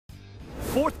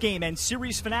Fourth game and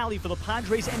series finale for the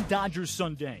Padres and Dodgers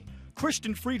Sunday.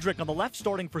 Christian Friedrich on the left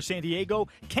starting for San Diego.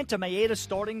 Kenta Maeda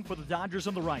starting for the Dodgers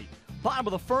on the right. Bottom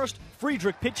of the first,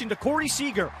 Friedrich pitching to Corey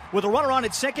Seager. With a runner on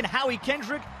at second, Howie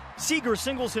Kendrick. Seager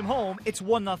singles him home. It's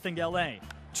 1-0 LA.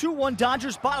 2-1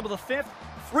 Dodgers, bottom of the fifth.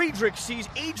 Friedrich sees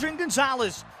Adrian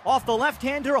Gonzalez off the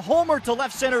left-hander, homer to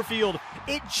left center field.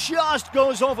 It just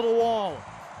goes over the wall.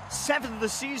 Seventh of the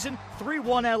season,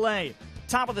 3-1 LA.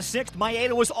 Top of the sixth,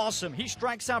 Maeda was awesome. He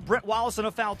strikes out Brett Wallace on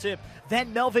a foul tip.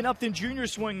 Then Melvin Upton Jr.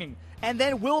 swinging. And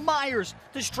then Will Myers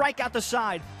to strike out the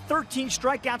side. 13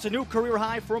 strikeouts, a new career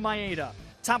high for Maeda.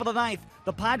 Top of the ninth,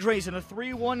 the Padres in a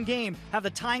 3-1 game have the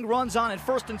tying runs on at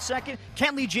first and second.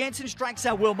 Kenley Jansen strikes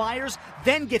out Will Myers,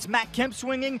 then gets Matt Kemp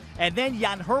swinging, and then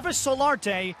Yangervis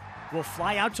Solarte will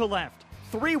fly out to left.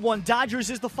 3-1 Dodgers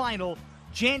is the final.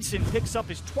 Jansen picks up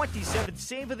his 27th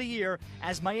save of the year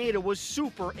as Maeda was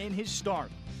super in his start.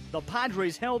 The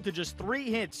Padres held to just 3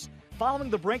 hits. Following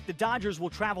the break, the Dodgers will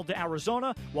travel to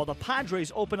Arizona while the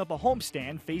Padres open up a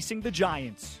homestand facing the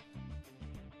Giants.